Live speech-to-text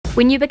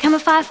When you become a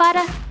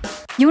firefighter,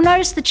 you'll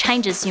notice the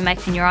changes you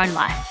make in your own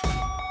life.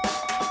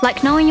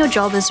 Like knowing your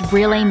job is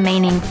really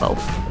meaningful,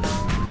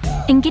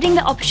 and getting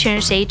the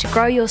opportunity to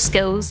grow your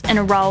skills in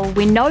a role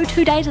where no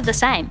 2 days are the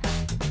same.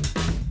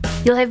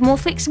 You'll have more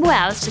flexible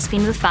hours to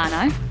spend with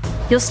whānau,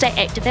 you'll stay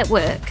active at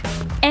work,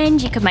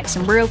 and you could make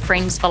some real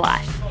friends for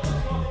life.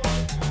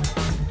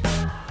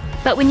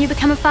 But when you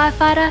become a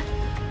firefighter,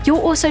 you'll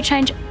also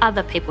change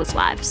other people's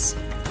lives.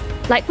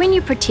 Like when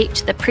you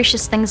protect the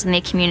precious things in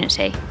their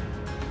community,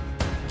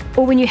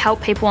 or when you help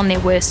people on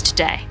their worst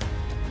day,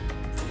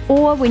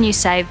 or when you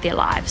save their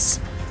lives.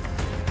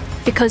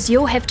 Because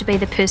you'll have to be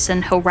the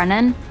person who'll run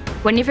in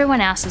when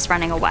everyone else is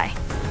running away.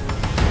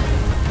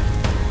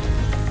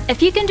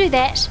 If you can do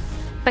that,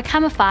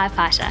 become a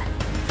firefighter.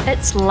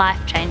 It's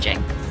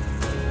life-changing.